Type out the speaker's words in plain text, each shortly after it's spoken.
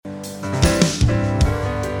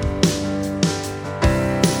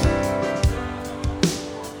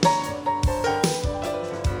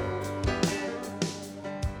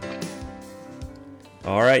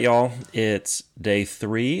right, y'all. It's day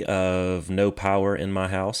 3 of No Power in My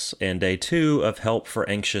House and day 2 of Help for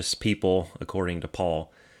Anxious People, according to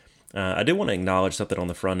Paul. I do want to acknowledge something on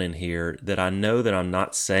the front end here, that I know that I'm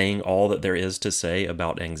not saying all that there is to say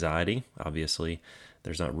about anxiety. Obviously,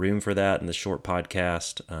 there's not room for that in this short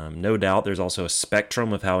podcast. No doubt there's also a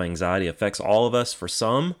spectrum of how anxiety affects all of us. For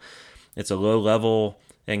some, it's a low-level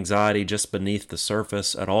anxiety just beneath the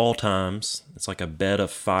surface at all times. It's like a bed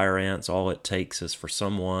of fire ants. All it takes is for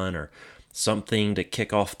someone or something to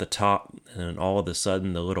kick off the top, and all of a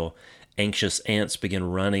sudden the little anxious ants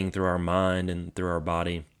begin running through our mind and through our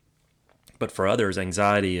body. But for others,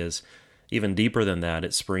 anxiety is even deeper than that.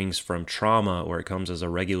 It springs from trauma, or it comes as a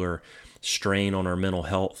regular strain on our mental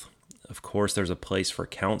health. Of course, there's a place for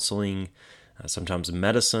counseling, sometimes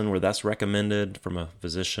medicine, where that's recommended from a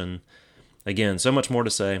physician. Again, so much more to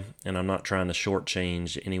say, and I'm not trying to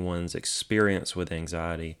shortchange anyone's experience with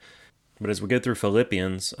anxiety. But as we go through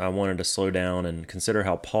Philippians, I wanted to slow down and consider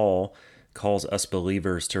how Paul calls us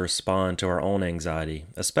believers to respond to our own anxiety,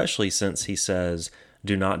 especially since he says,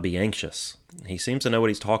 "Do not be anxious." He seems to know what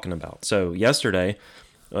he's talking about. So yesterday,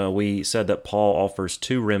 we said that Paul offers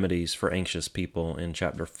 2 remedies for anxious people in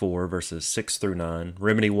chapter 4, verses 6 through 9.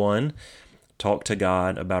 Remedy 1, talk to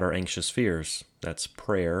God about our anxious fears. That's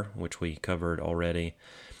prayer, which we covered already.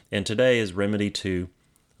 And today is remedy 2,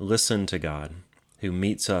 listen to God, who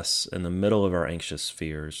meets us in the middle of our anxious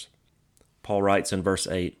fears. Paul writes in verse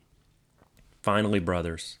 8, "Finally,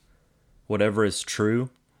 brothers, whatever is true,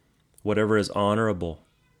 whatever is honorable,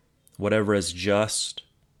 whatever is just,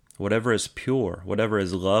 whatever is pure, whatever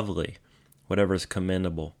is lovely, whatever is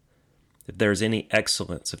commendable, if there is any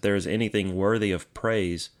excellence, if there is anything worthy of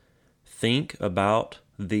praise, think about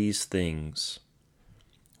these things.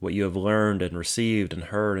 What you have learned and received and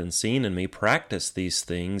heard and seen in me, practice these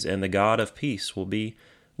things, and the God of peace will be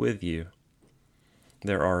with you."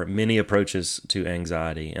 There are many approaches to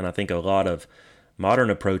anxiety, and I think a lot of modern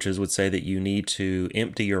approaches would say that you need to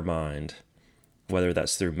empty your mind, whether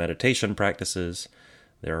that's through meditation practices.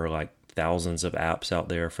 There are like thousands of apps out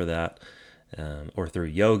there for that, or through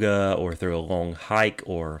yoga, or through a long hike,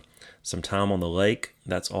 or some time on the lake.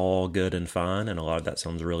 That's all good and fine, and a lot of that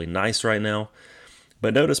sounds really nice right now.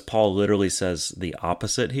 But notice Paul literally says the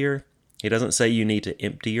opposite here. He doesn't say you need to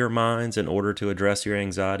empty your minds in order to address your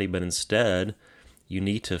anxiety, but instead, you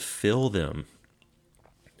need to fill them.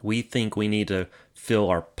 We think we need to fill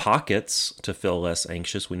our pockets to feel less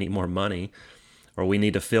anxious. We need more money. Or we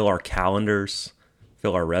need to fill our calendars,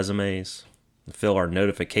 fill our resumes, fill our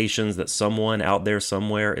notifications that someone out there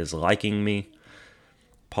somewhere is liking me.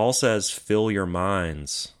 Paul says, fill your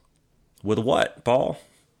minds. With what, Paul?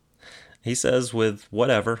 He says with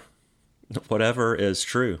whatever. Whatever is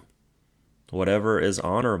true. Whatever is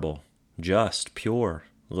honorable, just, pure,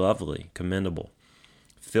 lovely, commendable.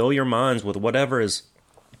 Fill your minds with whatever is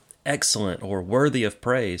excellent or worthy of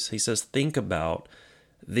praise. He says, think about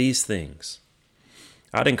these things.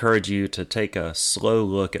 I'd encourage you to take a slow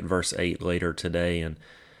look at verse 8 later today and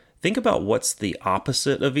think about what's the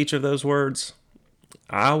opposite of each of those words.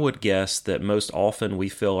 I would guess that most often we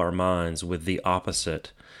fill our minds with the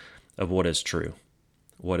opposite of what is true,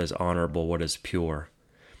 what is honorable, what is pure.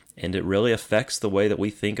 And it really affects the way that we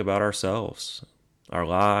think about ourselves, our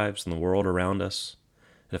lives, and the world around us.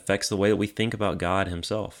 It affects the way that we think about God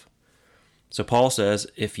himself. So Paul says,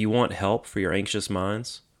 if you want help for your anxious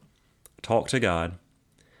minds, talk to God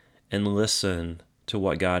and listen to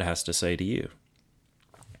what God has to say to you.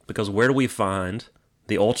 Because where do we find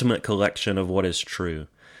the ultimate collection of what is true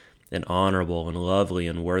and honorable and lovely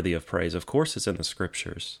and worthy of praise? Of course, it's in the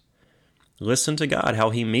Scriptures. Listen to God, how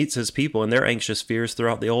he meets his people in their anxious fears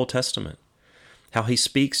throughout the Old Testament, how he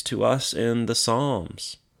speaks to us in the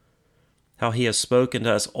Psalms, how he has spoken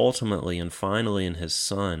to us ultimately and finally in his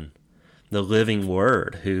Son, the living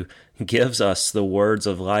Word, who gives us the words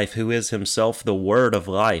of life, who is himself the Word of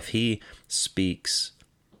life. He speaks,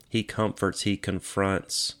 he comforts, he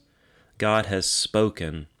confronts. God has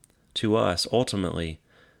spoken to us ultimately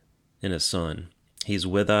in his Son. He's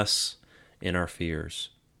with us in our fears.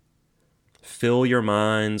 Fill your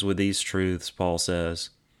minds with these truths, Paul says,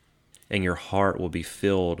 and your heart will be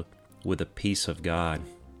filled with the peace of God.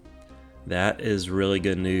 That is really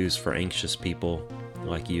good news for anxious people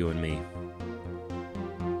like you and me.